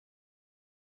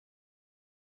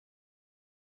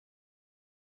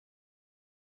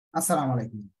আসসালামু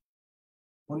আলাইকুম।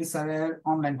 পলি স্যারের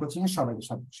অনলাইন কোচিং এ সবাইকে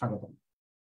স্বাগত।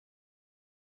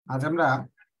 আজ আমরা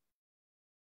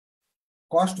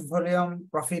কস্ট ভলিউম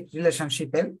প্রফিট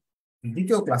রিলেশনশিপের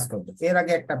দ্বিতীয় ক্লাস করব। এর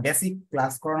আগে একটা বেসিক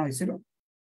ক্লাস করানো হয়েছিল,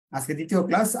 আজকে দ্বিতীয়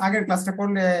ক্লাস। আগের ক্লাসটা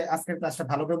করলে আজকের ক্লাসটা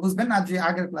ভালো করে বুঝবেন, আর যদি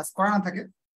আগের ক্লাস করা না থাকে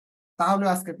তাহলে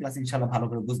আজকের ক্লাস ইনশাল্লাহ ভালো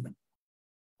করে বুঝবেন।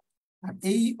 আর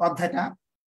এই অধ্যায়টা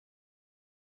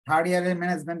থার্ড ইয়ারের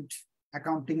ম্যানেজমেন্ট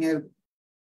অ্যাকাউন্টিং এর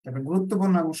একটা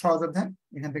গুরুত্বপূর্ণ এবং সহজ অধ্যায়।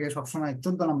 এখান থেকে সবসময়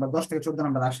 14 নম্বর, 10 থেকে 14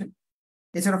 নম্বর আসে।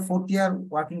 এছাড়া ফোর্থ ইয়ার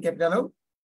ওয়ার্কিং ক্যাপিটালেও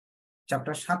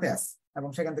চ্যাপ্টার 7-এ আছে এবং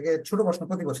সেখান থেকে ছোট প্রশ্ন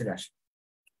প্রতি বছরে আসে।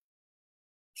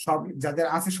 সব যাদের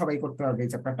আছে সবাই করতে পারবে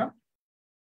এই চ্যাপ্টারটা।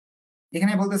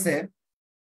 এখানে বলতেছে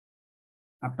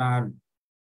আপনার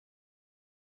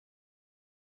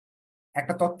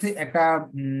একটা তথ্যে একটা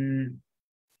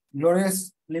লোরেস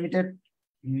limited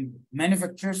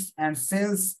manufacturers and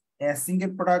sales a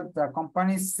single product, the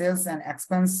company sales and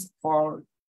expense for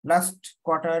last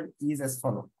quarter is S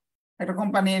follow. একটা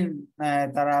কোম্পানির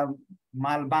তারা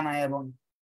মাল বানায় এবং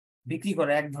বিক্রি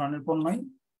করে এক ধরনের পণ্যই,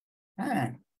 হ্যাঁ,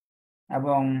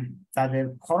 এবং তাদের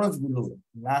খরচগুলো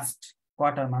লাস্ট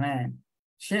কোয়ার্টার মানে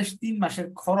শেষ 3 মাসের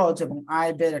খরচ এবং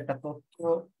আয় ব্যয়ের একটা তথ্য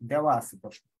দেওয়া আছে।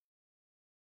 প্রশ্ন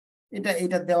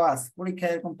এটা দেওয়া আছে,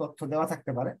 পরীক্ষায় এরকম তথ্য দেওয়া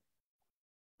থাকতে পারে।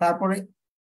 তারপরে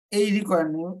এই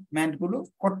রিকোয়ারমেন্ট গুলো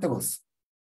করতে বলছে।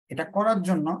 এটা করার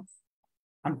জন্য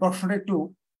আমি প্রশ্নটা একটু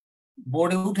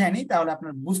বোর্ডে উঠে আনি, তাহলে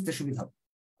আপনার বুঝতে সুবিধা হবে।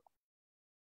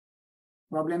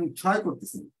 প্রবলেম 6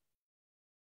 করতেছি।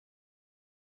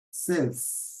 সেলস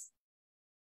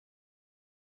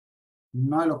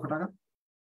 9 লক্ষ টাকা,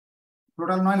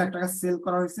 টোটাল 9 লাখ টাকা সেল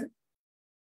করা হয়েছে।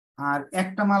 আর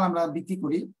একটা মাল আমরা বিক্রি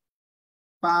করি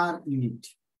পার ইউনিট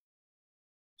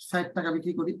 60 টাকা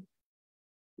বিক্রি করি।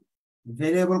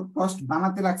 ভেরিয়েবল কস্ট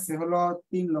বানাতে লাগছে হলো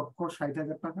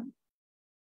 3,60,000 টাকা,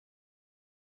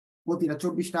 প্রতিটা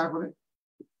 24 টাকা করে।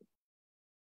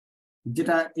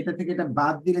 যেটা এটা থেকে এটা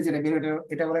বাদ দিলে যেটা বেরোয়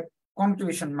এটা বলে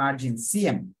কন্ট্রিবিউশন মার্জিন,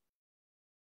 সিএম,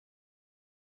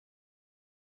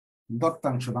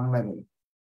 দত্তাংশ বাংলায় বলে।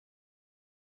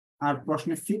 আর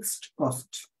প্রশ্নে ফিক্সড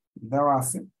কস্ট দেওয়া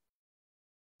আছে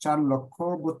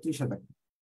 4,32,000 টাকা।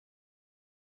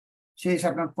 সেই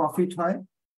হিসাবে আপনার প্রফিট হয়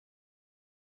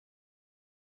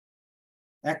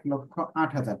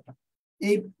 1,08,000 টাকা।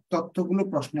 এই তথ্যগুলো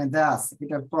প্রশ্নে দেওয়া আছে।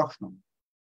 এটার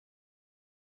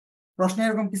প্রশ্নে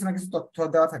এরকম কিছু না কিছু তথ্য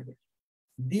দেওয়া থাকে,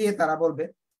 দিয়ে তারা বলবে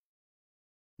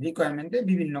রিকোয়ারমেন্টে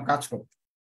বিভিন্ন কাজ করতে।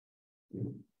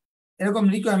 এরকম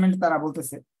রিকোয়ারমেন্ট তারা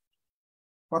বলতেছে,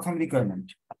 প্রথম requirement,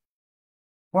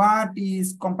 what is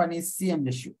company CM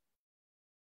ratio.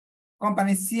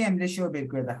 Company CM ratio বের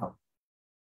করে দেখাও।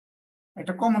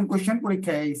 একটা কমন কোয়েশ্চেন,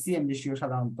 পরীক্ষায় এই সিএম রেশিও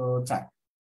সাধারণত চায়।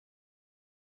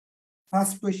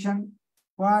 First question,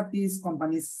 what is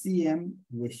company CM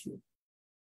ratio.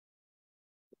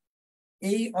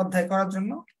 এই অধ্যায় করার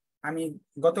জন্য আমি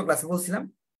গত ক্লাসে বলছিলাম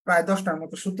প্রায় 10টার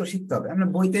মতো সূত্র শিখতে হবে। আপনার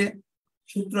বইতে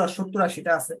সূত্র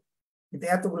 70-80টা আছে, কিন্তু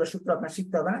এতগুলো সূত্র আপনার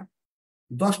শিখতে হবে না।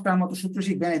 10টার মতো সূত্র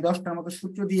শিখবেন। এই 10টার মতো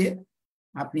সূত্র দিয়ে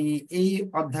আপনি এই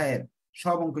অধ্যায়ের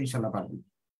সব অঙ্ক ইনশাল্লাহ পারবেন।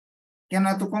 কেন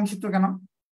এত কম সূত্র কেন?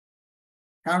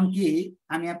 কারণ কি,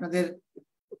 আমি আপনাদের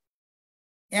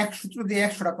এক সূত্র দিয়ে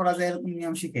 100টা করা যায় এরকম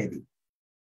নিয়ম শিখিয়ে দিই।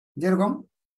 যেরকম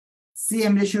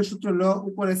সিএম রেশিও সূত্র হলো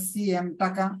উপরে সিএম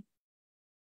টাকা,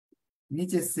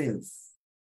 নিচে সেলস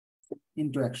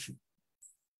ইন্টু 100।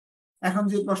 এখন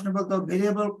যদি প্রশ্ন বলতো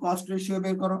ভেরিয়েবল কস্ট রেশিও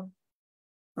বের করো,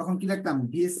 তখন কি লিখতাম?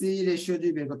 ভিসি রেশিও যদি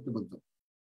বের করতে বলতো,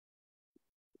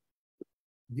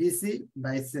 ভিসি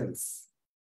বাই সেলস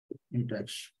ইন্টু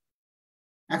 100।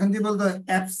 এখন যদি বলতো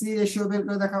এফসি রেশিও বের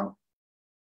করে দেখাও,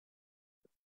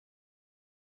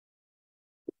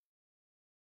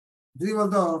 যদি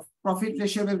বলতো প্রফিট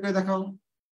রেশিও বের করে দেখাও,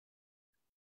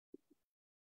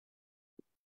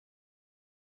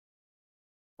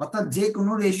 অর্থাৎ যে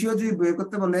কোনো রেশিও যদি বের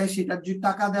করতে বলে সেটার যদি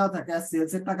টাকা দেওয়া থাকে আর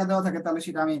সেলস এর টাকা দেওয়া থাকে, তাহলে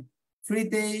সেটা আমি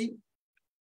ফ্রিতেই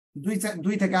 2 থেকে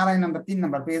 2.5 নাম্বার 3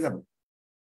 নাম্বার পেয়ে যাবো।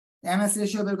 এমএস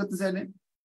রেশিও বের করতে চাইলে,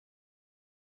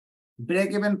 ব্রেক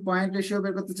ইভেন পয়েন্ট রেশিও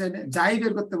বের করতে চাইলে, যাই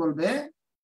বের করতে বলবে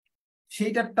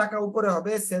সেইটার টাকা উপরে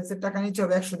হবে, সেলস এর টাকা নিচে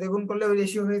হবে, 100 দিয়ে গুণ করলে ওই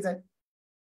রেশিও হয়ে যায়।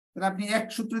 তাহলে আপনি এক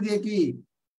সূত্র দিয়ে কি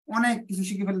অনেক কিছু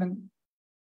শিখে ফেললেন।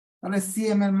 তাহলে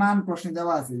সিএম এর মান প্রশ্নে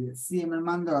দেওয়া আছে, সিএম এর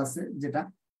মান দেওয়া আছে, যেটা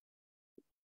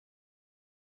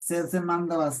সেলস এর মান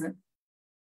দেওয়া আছে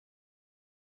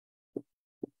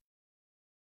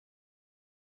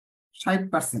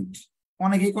 60%।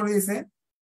 অনেকেই করে দিয়েছে,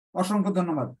 অসংখ্য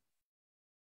ধন্যবাদ।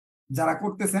 যারা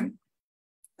করতেছেন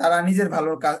তারা নিজের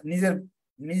ভালোর কাজ,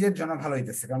 নিজের জন্য ভালো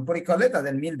হইতেছে, কারণ পরীক্ষা হলে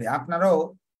তাদের মিলবে। আপনারাও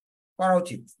করা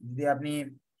উচিত। যদি আপনি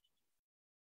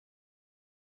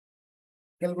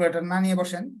ক্যালকুলেটর না নিয়ে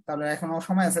বসেন তাহলে এখনো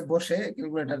সময় আছে, বসে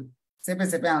ক্যালকুলেটর চেপে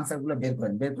চেপে আনসার গুলো বের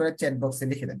করেন, বের করে চ্যাট বক্সে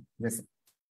লিখে দেন, ঠিক আছে?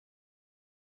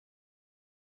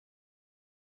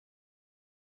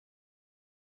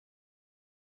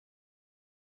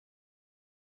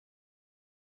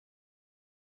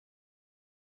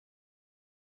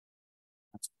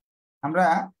 আমরা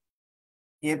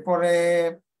এরপরে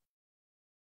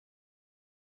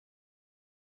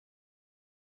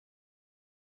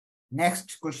নেক্সট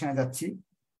কোশ্চেনে যাচ্ছি।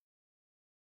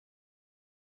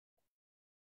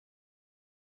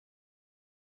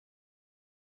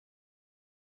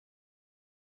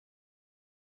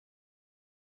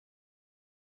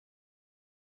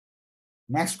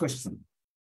 Next question,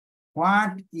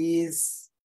 what is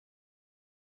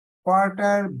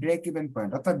quarter break even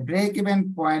point, অর্থাৎ ব্রেক ইভেন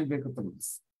পয়েন্ট বের করতে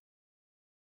বলছি।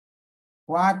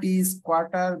 What is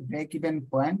quarter break even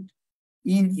point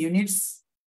in units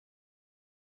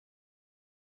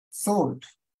sold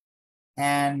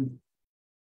and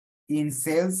in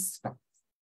sales?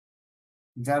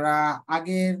 যারা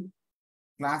আগের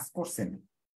ক্লাস করছেন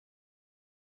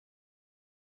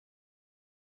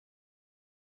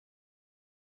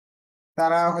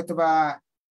তারা হয়তোবা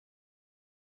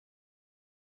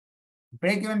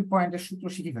ব্রেক ইভেন পয়েন্টের সূত্র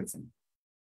শিখে ফেলছেন।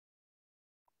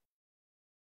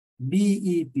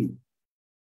 বিইপি,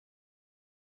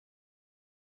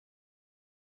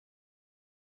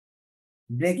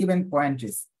 ব্রেক ইভেন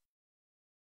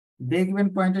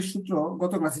পয়েন্টের সূত্র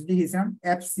গত ক্লাসে লিখেছিলাম,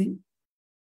 FC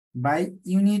by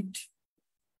unit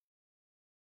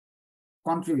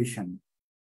contribution.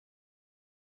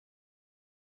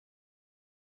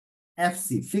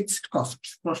 FC fixed cost,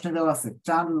 প্রশ্নে দেওয়া আছে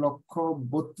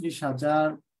 4,32,000।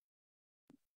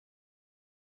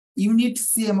 ইউনিট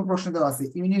সিএম প্রশ্ন দেওয়া আছে,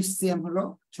 ইউনিট সিএম হলো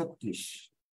 36।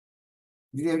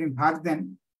 যদি আপনি ভাগ দেন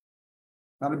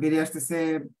তাহলে বেরিয়ে আসতেছে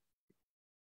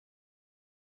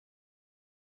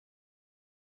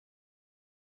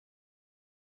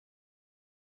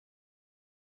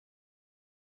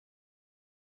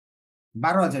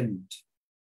 12,000 ইউনিট।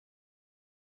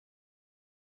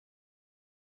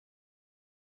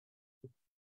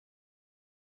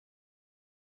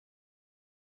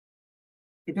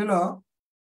 এটা হলো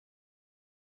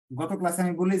গত ক্লাসে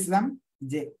আমি বলেছিলাম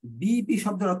যে বিইপি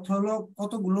শব্দের অর্থ হলো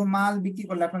কতগুলো মাল বিক্রি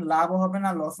করলে আপনার লাভ হবে না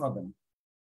লস হবে না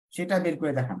সেটা বের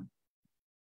করে দেখান।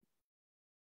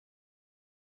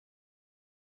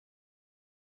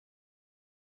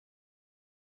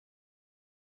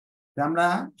 আমরা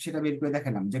সেটা বের করে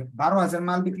দেখালাম যে 12,000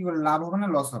 মাল বিক্রি করলে লাভ হবে না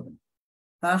লস হবে না।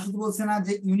 তারা শুধু বলছে না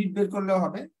যে ইউনিট বের করলেও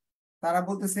হবে, তারা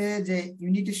বলতেছে যে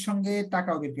ইউনিটের সঙ্গে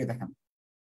টাকাও বের করে দেখান,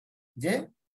 যে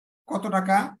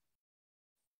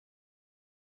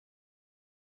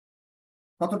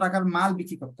কত টাকার মাল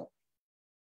বিক্রি করতে হবে।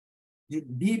 যে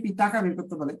বিইপি টাকা বের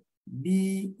করতে বলে,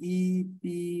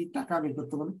 বিইপি টাকা বের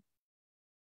করতে বলে,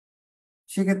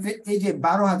 সেক্ষেত্রে এই যে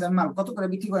 12,000 মাল কত করে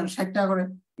বিক্রি করেন, 60 টাকা করে,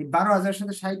 এই 12,000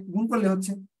 সাথে 60 গুণ করলে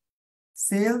হচ্ছে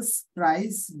সেলস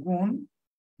প্রাইস গুণ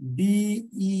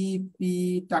বিইপি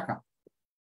টাকা।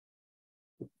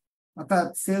 অর্থাৎ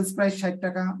সেলস প্রাইস 60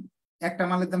 টাকা, একটা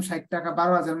মালের দাম 60 টাকা,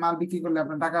 12,000 মাল বিক্রি করলে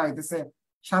আপনার টাকা হইতেছে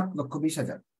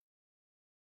 7,20,000।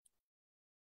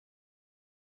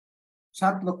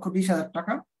 7,20,000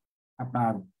 টাকা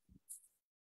আপনার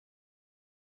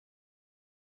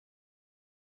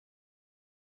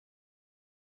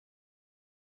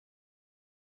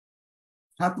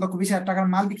টাকার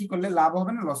মাল বিক্রি করলে লাভ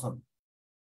হবে না লস হবে।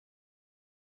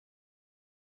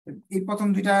 এই প্রথম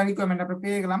দুইটা রিকোয়ারমেন্ট আমরা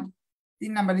পেয়ে গেলাম।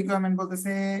 3 নাম্বার রিকোয়ারমেন্ট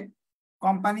বলতেছে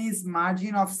companies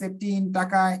margin of safety in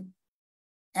টাকা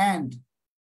end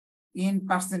in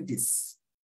percentage.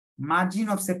 Margin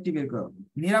of safety বের করো,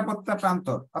 নিরাপত্তা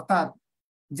প্রান্তর, অর্থাৎ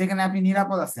যেখানে আপনি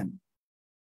নিরাপদ আছেন।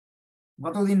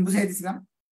 গতদিন বুঝাই দিছিলাম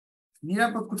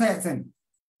নিরাপদ কোথায় আছেন,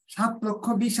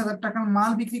 7,20,000 টাকার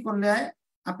মাল বিক্রি করলে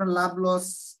আপনার লাভ লস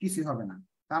কিছু হবে না।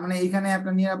 তার মানে এখানে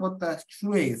আপনার নিরাপত্তা শুরু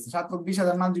হয়ে গেছে।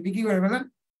 7,20,000 মাল যদি বিক্রি করে ফেলেন,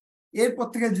 এরপর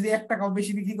থেকে যদি 1 টাকাও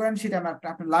বেশি বিক্রি করেন সেটা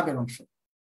আপনার লাভের অংশ।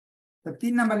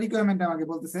 3 নাম্বার রিকোয়ারমেন্ট আমাকে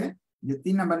বলতেছে যে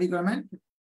 3 number requirement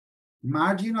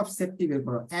margin of safety বের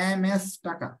করো, এমএস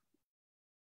টাকা,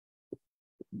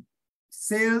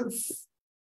 সেলস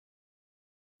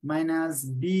মাইনাস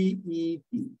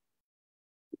বিইপি।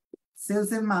 সেলস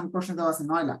এর মান প্রশ্নে দেওয়া আছে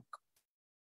 9 লাখ,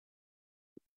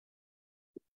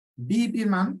 বিইপির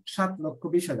মান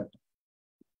 7,20,000 টাকা।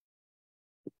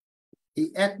 এই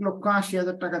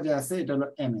 1,80,000 টাকা যে আছে এটা হলো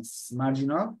এমএস,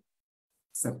 মার্জিন অফ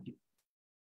সেফটি।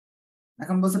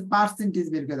 এখন বলছে পার্সেন্টেজ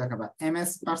বের করে দেখাবা,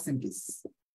 এমএস পার্সেন্টেজ।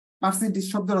 পার্সেন্টেজ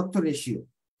শব্দের অর্থ রেশিও।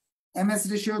 এমএস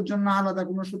রেশিওর জন্য আলাদা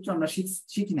কোনো সূত্র আমরা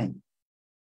শিখি নাই,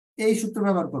 এই সূত্র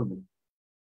ব্যবহার করব।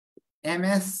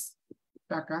 এমএস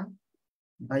টাকা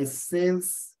বাই সেলস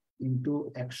ইন্টু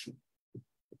 100।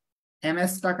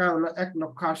 এমএস টাকা হলো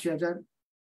 1,80,000,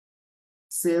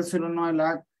 সেলস হলো 9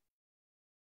 লাখ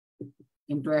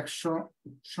ইন্টু 100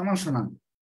 সমান সমান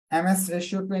এমএস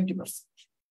রেশিও 20%।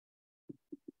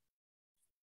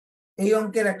 এই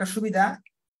অঙ্কের একটা সুবিধা,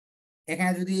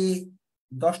 এখানে যদি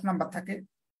 10 নাম্বার থাকে,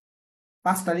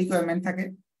 5টা রিকোয়ারমেন্ট থাকে,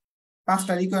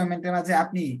 5টা রিকোয়ারমেন্টের মাঝে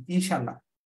আপনি ইনশাল্লাহ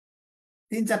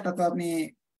 3-4টা তো আপনি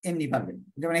এমনি পারবেন।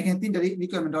 যেমন এখানে 3টা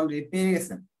রিকোয়ারমেন্ট অলরেডি পেয়ে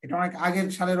গেছেন, এটা অনেক আগের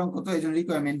সালের অঙ্ক, তো এই জন্য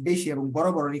রিকোয়ারমেন্ট বেশি এবং বড়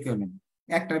বড় রিকোয়ারমেন্ট,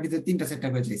 একটার ভিতরে 3টা-4টা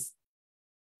করে চাইছে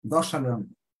 10 সালের অঙ্ক।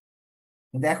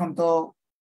 কিন্তু এখন তো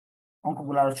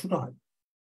অঙ্কগুলো আরো ছোট হয়।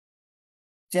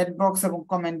 চ্যাট বক্স এবং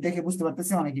কমেন্ট দেখে বুঝতে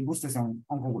পারতেছি অনেকেই বুঝতেছে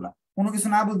অঙ্কগুলা। কোনো কিছু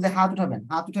না বুঝলে হাত উঠাবেন,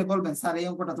 হাত উঠে বলবেন স্যার এই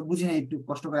অঙ্কটা তো বুঝি নাই, একটু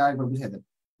কষ্ট করে আরেকবার বুঝাই দেন।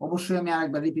 অবশ্যই আমি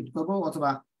আরেকবার রিপিট করবো, অথবা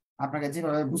আপনাকে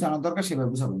যেভাবে বোঝানোর দরকার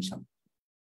সেভাবে বুঝাবো ইনশাআল্লাহ।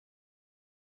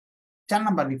 4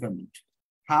 number requirement,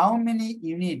 how many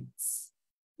units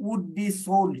would be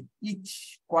sold each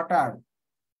quarter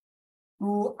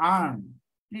to earn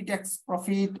pre-tax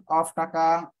profit of টাকা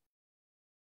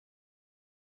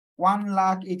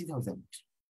 1,80,000।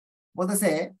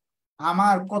 বলতেছে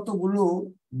আমার কতগুলো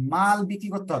মাল বিক্রি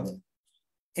করতে হবে।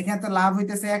 এখানে তো লাভ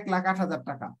হইতেছে 1,08,000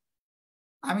 টাকা।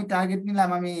 আমি টার্গেট নিলাম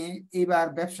আমি এইবার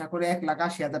ব্যবসা করে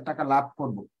 1,80,000 টাকা লাভ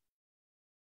করব।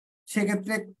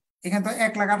 সেক্ষেত্রে এখানে তো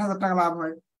 1,08,000 টাকা লাভ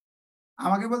হয়।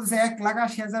 আমাকে বলতেছে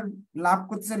 1,80,000 লাভ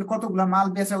করতে চাইলে কতগুলো মাল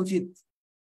বেচা উচিত।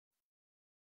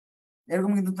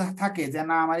 এরকম কিন্তু থাকে যে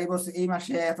না আমার এই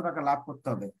মাসে এত টাকা লাভ করতে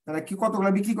হবে, তাহলে কি কতগুলো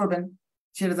বিক্রি করবেন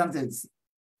সেটা জানতে চাইছি।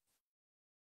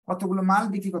 কতগুলো মাল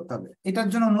বিক্রি করতে হবে, এটার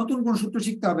জন্য নতুন কোন সূত্র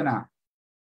শিখতে হবে না।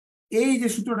 এই যে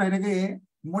সূত্রটা, এটাকে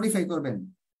মডিফাই করবেন।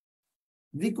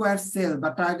 রিকোয়ার্ড সেল বা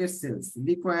টার্গেট সেলস,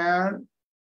 রিকোয়ার্ড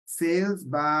সেলস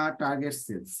বা টার্গেট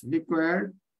সেলস, রিকোয়ার্ড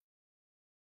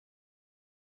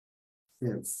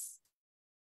সেলস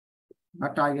বা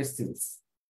টার্গেট সেলস,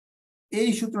 এই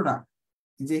সূত্রটা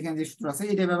যে এখানে যে সূত্র আছে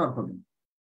এটা ব্যবহার করবেন।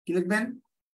 কি লিখবেন?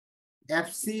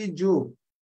 এফসি যোগ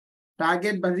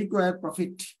টার্গেট বা required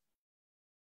profit,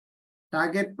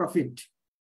 target profit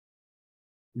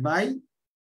by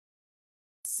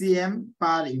CM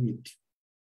per unit.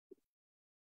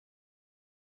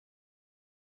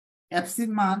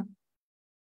 এফসির মান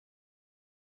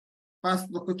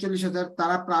 5,40,000,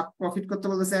 তারা প্রফিট করতে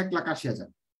বলতেছে 1,80,000।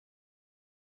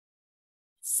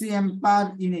 সিএম পার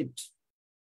ইউনিট,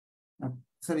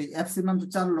 সরি এফসির মান তো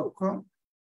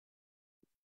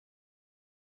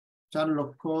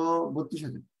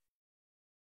 4,32,000।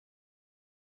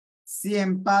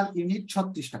 সিএম পার ইউনিট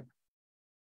 36 টাকা।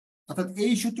 অর্থাৎ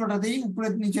এই সূত্রটাতেই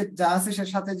উপরের নিচে যা আছে সের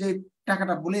সাথে যে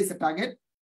টাকাটা বলেছে টার্গেট,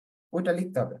 ওইটা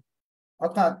লিখতে হবে।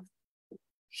 অর্থাৎ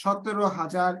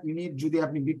 17,000 ইউনিট যদি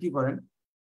আপনি বিক্রি করেন,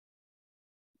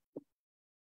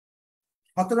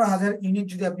 17,000 ইউনিট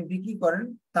যদি আপনি বিক্রি করেন,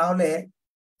 তাহলে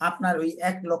আপনার ওই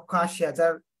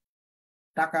 1,80,000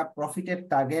 টাকা প্রফিটের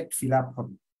টার্গেট ফিল আপ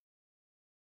হবে।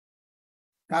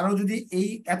 কারো যদি এই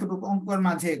এতটুকু অঙ্কের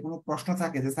মাঝে কোনো প্রশ্ন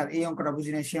থাকে যে স্যার এই অঙ্কটা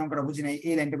বুঝি নাই, সেই অঙ্কটা বুঝি নাই,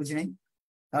 এই লাইনটা বুঝি নাই,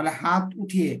 তাহলে হাত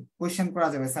উঠিয়ে কোয়েশ্চেন করা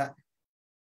যাবে স্যার,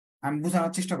 আমি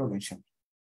বোঝানোর চেষ্টা করবো ইনশাআল্লাহ।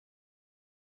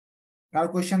 কারো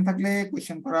কোয়েশ্চেন থাকলে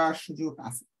কোয়েশ্চেন করার সুযোগ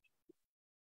আছে।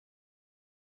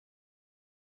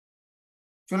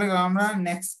 চলে গেলাম আমরা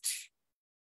নেক্সট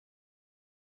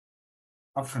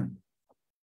অপশন।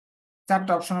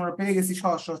 4টা অপশন আমরা পেয়ে গেছি,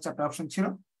 সহজ সহজ 4টা অপশন ছিল।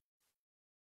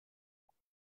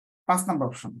 5 number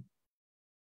option,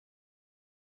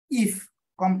 if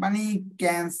company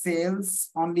can sales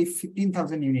only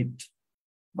 15,000 unit.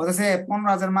 বলতেছে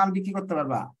 15,000 মাল বিক্রি করতে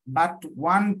পারবা, but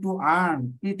one to earn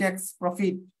pre-tax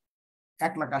profit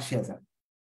 1,80,000।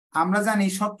 আমরা জানি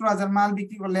 17,000 মাল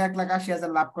বিক্রি করলে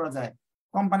 1,80,000 লাভ করা যায়।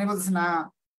 কোম্পানি বলতেছে না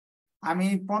আমি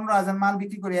 15,000 মাল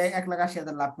বিক্রি করে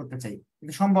 1,80,000 লাভ করতে চাই।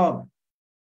 কিন্তু সম্ভব,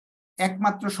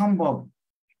 একমাত্র সম্ভব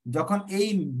যখন এই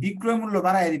বিক্রয় মূল্য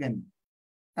বাড়াই দিবেন।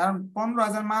 কারণ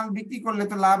 15,000 মাল বিক্রি করলে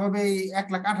তো লাভ হবে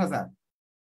 1,08,000।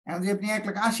 এখন যদি আপনি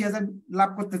 1,80,000 লাভ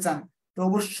করতে চান, তো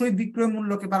অবশ্যই বিক্রয়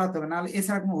মূল্যকে বাড়াতে হবে, নাহলে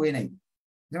এছাড়া কোনো ওয়ে নাই।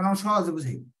 যেমন আমরা সহজে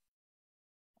বুঝাই,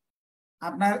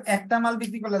 আপনার একটা মাল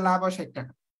বিক্রি করলে লাভ হয় 60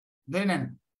 টাকা ধরে নেন।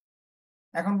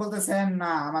 এখন বলতেছেন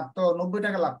না আমার তো 90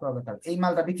 টাকা লাভ করা দরকার, এই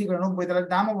মালটা বিক্রি করে 90, তাহলে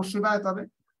দাম অবশ্যই বাড়াতে হবে,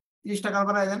 30 টাকা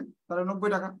বাড়াই দেন, তাহলে 90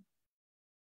 টাকা।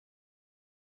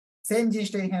 সেম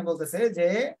জিনিসটা এখানে বলতেছে যে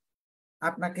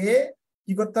আপনাকে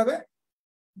কি করতে হবে,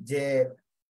 যে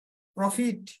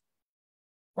প্রফিট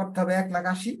করতে হবে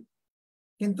 1,80,000,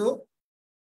 কিন্তু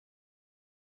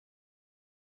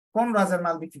 15,000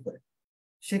 মাল বিক্রি করে।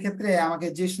 সেক্ষেত্রে আমাকে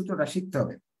যে সূত্রটা শিখতে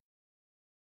হবে,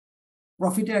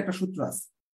 প্রফিটের একটা সূত্র আছে।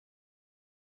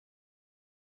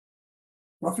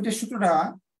 প্রফিটের সূত্রটা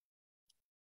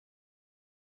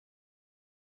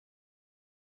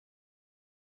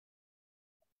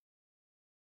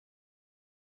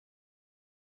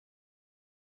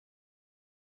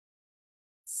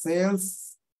sales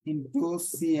into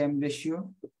CM ratio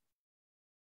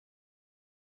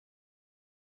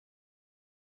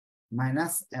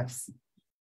minus FC.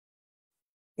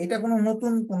 এটা কোনো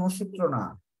নতুন কোনো সূত্র না,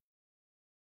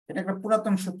 এটা একটা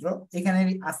পুরাতন সূত্র, এখানে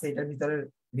আছে, এটার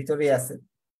ভিতরেই আছে,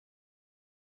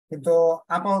 কিন্তু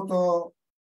আপাতত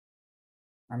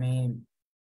আমি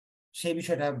সেই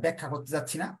বিষয়টা ব্যাখ্যা করতে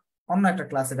যাচ্ছি না, অন্য একটা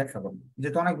ক্লাসে ব্যাখ্যা করবো,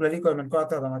 যেহেতু অনেকগুলো রিকোয়ারমেন্ট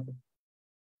করাতে হবে আমাকে।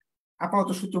 আপাতত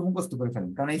সূত্র মুখস্থ করে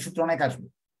ফেলেন, কারণ এই সূত্র অনেক আসবে।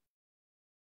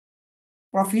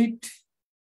 প্রফিট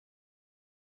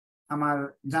আমার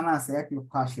জানা আছে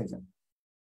 1,80,000।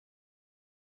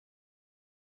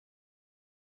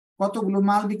 কতগুলো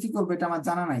মাল বিক্রি করবো এটা আমার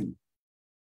জানা নাই,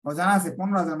 ও জানা আছে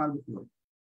 15,000 মাল বিক্রি করবো।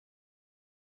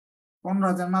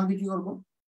 15,000 মাল বিক্রি করবো,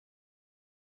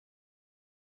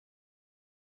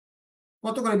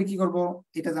 কত করে বিক্রি করবো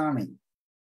এটা জানা নাই।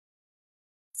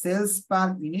 সেলস পার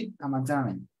ইউনিট আমার জানা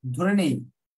নাই, ধরে নেই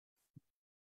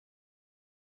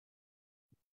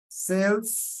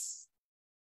সেলস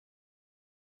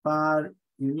পার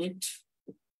ইউনিট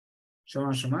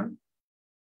সমান সমান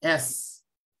এস,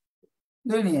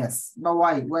 ধরে নিই এস, বা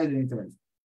ওয়াই ধরে নিতে পারি,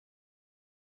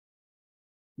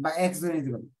 বা এক্স ধরে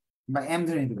নিতে পারি, বা এম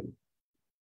ধরে নিতে পারি।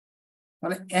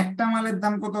 তাহলে একটা মালের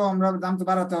দাম কত, আমরা দাম তো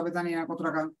বাড়াতে হবে, জানি না কত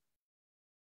টাকা,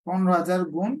 15,000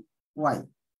 গুণ ওয়াই।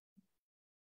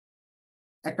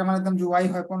 একটা মালের দাম যদি ওয়াই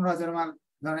হয় 15,000 মাল,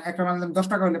 ধরেন একটা মালের দাম 10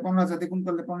 টাকা হলে 15,000 দিয়ে গুণ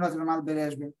করলে 15,000 মাল বেড়ে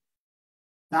আসবে।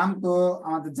 দাম তো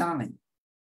আমাদের জানা নাই,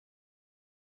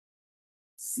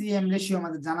 সিএম রেশিও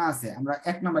আমাদের জানা আছে, আমরা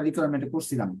 1 নাম্বার রিকোয়ারমেন্টে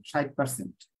করছিলাম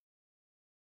 60%।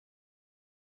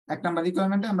 1 নাম্বার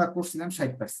রিকোয়ারমেন্টে আমরা করছিলাম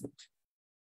 60%।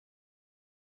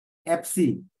 এফসি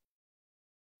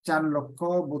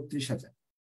 4,32,000।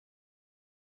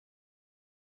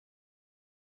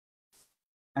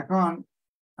 এখন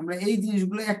আমরা এই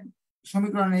জিনিসগুলো এক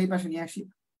সমীকরণে এই পাশে নিয়ে আসি,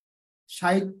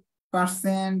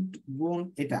 60% গুণ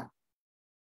এটা,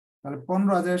 তাহলে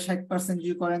 15,000 60%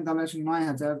 যদি করেন তাহলে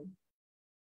 9,000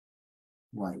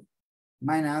 ওয়াই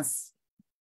মাইনাস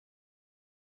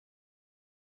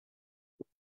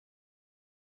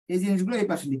এই জিনিসগুলো এই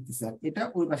পাশে লিখতেছে, আর এটা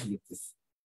ওই পাশে লিখতেছে।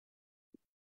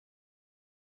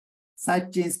 সাইড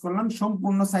চেঞ্জ করলাম,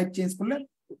 সম্পূর্ণ সাইড চেঞ্জ করলে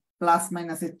প্লাস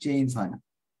মাইনাসের চেঞ্জ হয় না।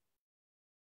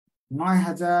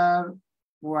 9,000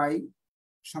 ওয়াই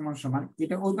সমান সমান,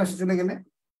 এটা ওই পাশে চলে গেলে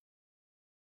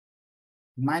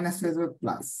মাইনাস হয়ে যাবে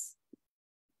প্লাস।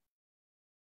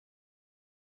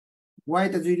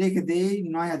 ওয়াইটা যদি রেখে দেই,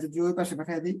 9,000 যদি ওই পাশে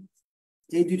পাঠিয়ে দিই,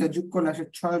 এই দুইটা যোগ করলে আসে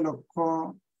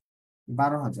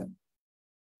 6,12,000।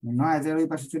 9,000 ওই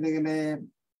পাশে চলে গেলে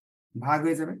ভাগ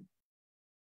হয়ে যাবে,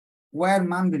 ওয়াই এর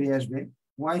মান বেরিয়ে আসবে,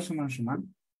 ওয়াই সমান সমান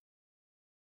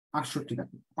 68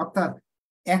 টাকা। অর্থাৎ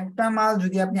একটা মাল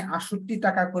যদি আপনি 68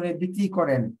 টাকা করে বিক্রি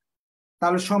করেন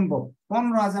তাহলে সম্ভব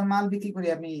 15,000 মাল বিক্রি করে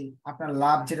আপনি আপনার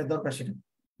লাভ যেটা দরকার সেটা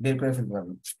বের করে ফেলতে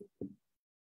পারবেন।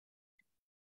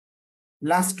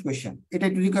 লাস্ট কোয়েশ্চেন, এটা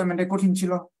একটু রিকোয়ারমেন্টে কঠিন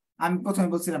ছিল। আমি প্রথমে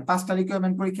বলছিলাম 5টা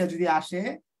রিকোয়ারমেন্ট পরীক্ষা যদি আসে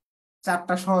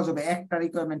 4টা সহজ হবে, একটা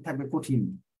রিকোয়ারমেন্ট থাকবে কঠিন।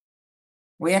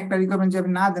 ওই একটা রিকোয়ারমেন্ট যদি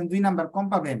না দেন 2 নাম্বার কম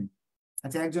পাবেন।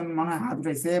 আচ্ছা, একজন মনে হয় হাত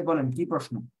উঠাইছে, বলেন কি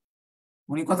প্রশ্ন?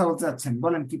 উনি কথা বলতে চাচ্ছেন,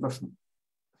 বলেন কি প্রশ্ন?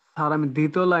 স্যার আমি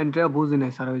দ্বিতীয় লাইনটা বুঝি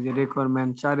নাই স্যার, ওই যে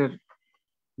রিকোয়ারমেন্ট 4-এর।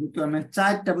 রিকোয়ারমেন্ট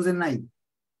 4টা বুঝেন নাই?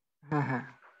 হ্যাঁ হ্যাঁ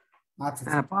আচ্ছা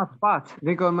আচ্ছা, হ্যাঁ, 5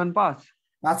 রিকোয়ারমেন্ট 5।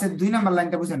 5-এর 2 নাম্বার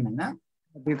লাইনটা বুঝেন নাই না?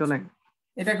 দ্বিতীয় লাইন।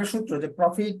 এটা একটা সূত্র যে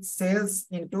profit sales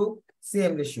into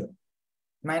CM ratio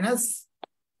minus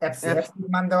FC. FC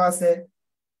মান দেওয়া আছে,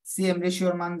 সিএম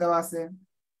রেশিওর মান দেওয়া আছে।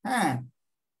 হ্যাঁ,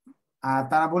 আর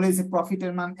তারা বলেছে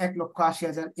প্রফিটের মান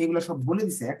 1,80,000, এগুলো সব বলে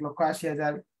দিছে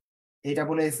 1,80,000, এটা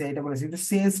বলেছে এটা বলেছে, কিন্তু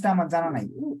সেলসটা আমার জানা নাই।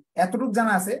 এতটুকু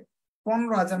জানা আছে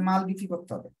 15,000 মাল বিক্রি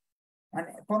করতে হবে, মানে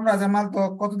 15,000 মাল তো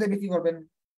কত দিয়ে বিক্রি করবেন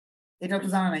এটা তো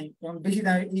জানা নাই। এবং বেশি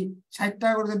দামে 60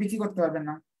 টাকা করে বিক্রি করতে পারবেন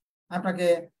না, আপনাকে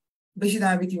বেশি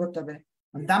দামে বিক্রি করতে হবে।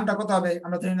 দামটা কত হবে?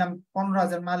 আমরা ধরে নিলাম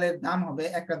 15,000 মালের দাম হবে,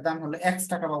 একটার দাম হলো এক্স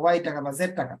টাকা বা ওয়াই টাকা বা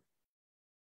জেড টাকা।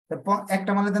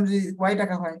 একটা মালের দাম যদি ওয়াই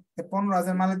টাকা হয়,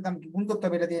 15,000 মালের দাম গুণ করতে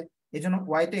হবে এটা দিয়ে, এই জন্য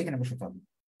ওয়াইটা এখানে বসাতে হবে।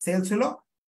 সেলস হলো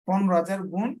 15,000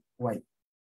 গুণ ওয়াই,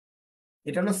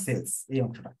 এটা হলো সেলস এই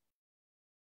অংশটা।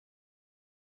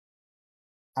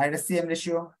 আর এটা সিএম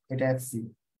রেশিও, এটা এফসি,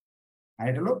 আর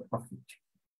এটা হলো প্রফিট।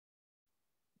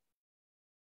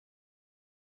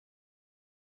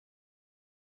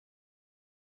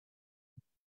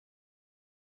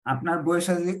 আপনার বইয়ের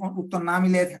সাথে যদি উত্তর না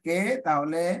মিলে থাকে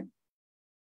তাহলে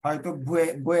হয়তো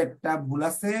বইয়েরটা ভুল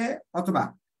আছে, অথবা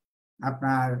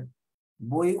আপনার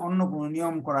বই অন্য কোনো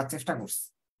নিয়ম করার চেষ্টা করছে,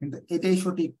 কিন্তু এটাই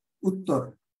সঠিক উত্তর।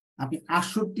 আপনি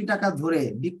 68 টাকা ধরে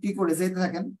বিক্রি করে যেতে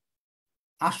থাকেন,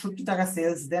 68 টাকা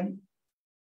সেলস দেন,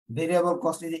 ভেরিয়েবল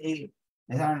কস্ট এই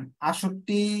ধরেন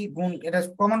 68 গুণ, এটা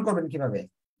প্রমাণ করবেন কিভাবে?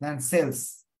 ধরেন সেলস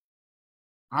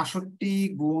 68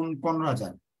 গুণ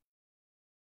 15,000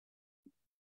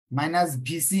 মাইনাস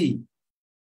ভিসি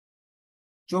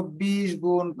 24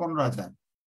 গুণ 15,000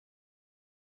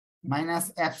 মাইনাস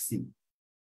এফসি।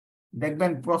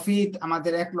 দেখবেন প্রফিট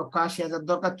আমাদের 1,80,000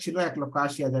 দরকার ছিল,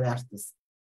 1,80,000 আসতেছে।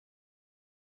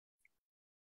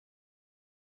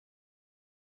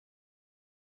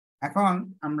 এখন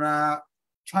আমরা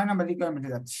 6 নম্বর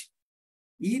রিকোয়ারমেন্টে যাচ্ছি।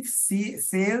 If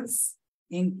sales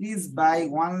increase by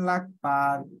 1 lakh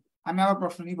পার, আমি আবার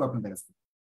প্রশ্ন নিব আপনাদের কাছে।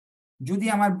 যদি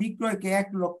আমার বিক্রয়কে 1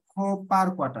 লক্ষ পার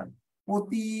কোয়ার্টার,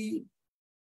 প্রতি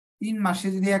 3 মাসে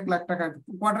যদি 1 লাখ টাকা,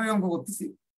 কোয়ার্টারে অঙ্ক করতেছি,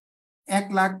 1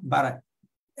 লাখ বাড়ায়,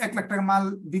 1 লাখ টাকা মাল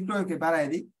বিক্রয়কে বাড়ায়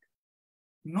দিই,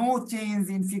 no change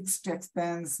in fixed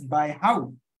expense, by how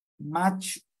much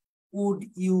would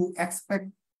you expect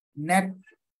net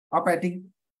operating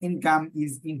income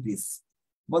is increased?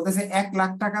 বলতেছে 1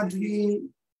 লাখ টাকা যদি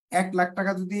 1 লাখ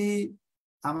টাকা যদি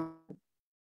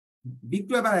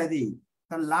বিক্রয় বাড়ায় দিই,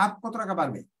 তাহলে লাভ কত টাকা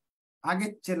বাড়বে?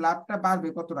 আগের চেয়ে লাভটা বাড়বে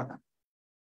কত টাকা?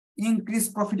 ইনক্রিজ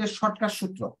প্রফিটের শর্টকাট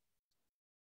সূত্র,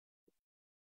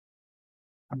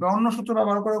 আপনি অন্য সূত্র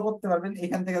ব্যবহার করে করতে পারবেন।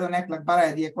 এখান থেকে যখন 1 লাখ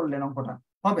বাড়ায় দিয়ে করলেন অঙ্কটা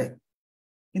হবে,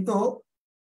 কিন্তু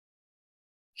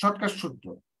শর্টকাট সূত্র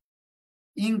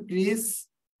ইনক্রিজ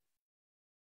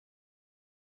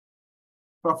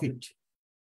প্রফিট,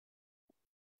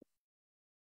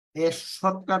 এর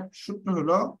শর্টকাট সূত্র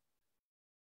হলো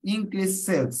ইনক্রিজ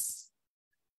সেলস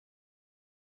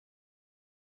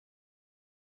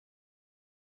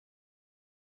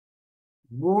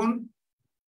গুণ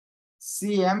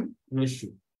সিএম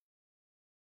রেশিও।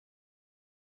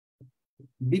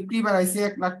 বিক্রি বাড়াইছে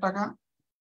 1 লাখ টাকা,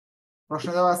 প্রশ্ন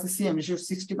দেওয়া আছে সিএম রেশিও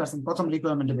 60%, প্রথম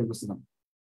রিকোয়ারমেন্টে বের করছিলাম।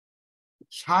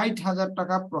 60,000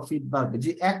 টাকা প্রফিট বাড়বে,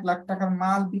 যে 1 লাখ টাকার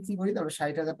মাল বিক্রি করি তাহলে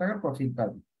 60,000 টাকার প্রফিট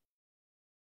বাড়বে।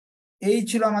 এই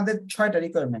ছিল আমাদের 6টা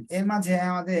রিকোয়ারমেন্ট। এর মাঝে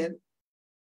আমাদের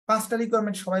 5টা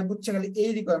রিকোয়ারমেন্ট সবাই বুঝছে, গেলে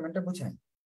এই রিকোয়ারমেন্টটা বুঝাই।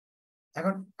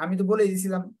 এখন আমি তো বলে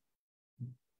দিয়েছিলাম,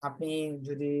 আপনি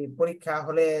যদি পরীক্ষা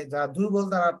হলে যারা দুর্বল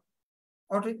তারা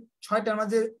 6টার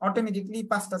মাঝে অটোমেটিকলি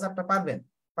 5টা 4টা পারবেন,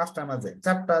 5টার মাঝে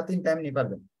 4টা 3টা এমনি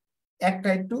পারবেন, একটা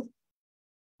একটু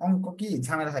অঙ্ক কি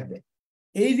ঝামেলা থাকবে।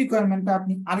 এই রিকোয়ারমেন্টটা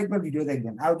আপনি আরেকবার ভিডিও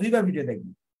দেখবেন, আর 2বার ভিডিও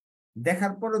দেখবেন,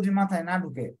 দেখার পরও যদি মাথায় না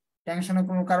ঢুকে টেনশনের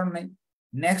কোনো কারণ নাই।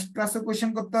 নেক্সট ক্লাসে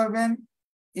কোয়েশ্চেন করতে পারবেন,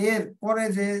 এর পরে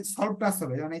যে সলভ ক্লাস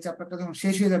হবে, যেমন এই চ্যাপ্টারটা যখন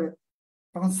শেষ হয়ে যাবে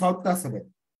তখন সলভ ক্লাস হবে,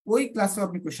 ওই ক্লাসেও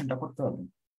আপনি কোয়েশ্চেনটা করতে পারবেন।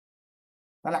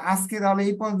 তাহলে আজকে তাহলে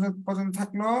এই পর্যন্ত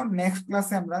থাকলো, নেক্সট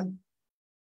ক্লাসে আমরা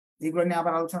এগুলো নিয়ে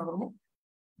আবার আলোচনা করবো।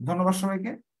 ধন্যবাদ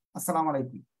সবাইকে, আসসালামু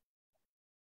আলাইকুম।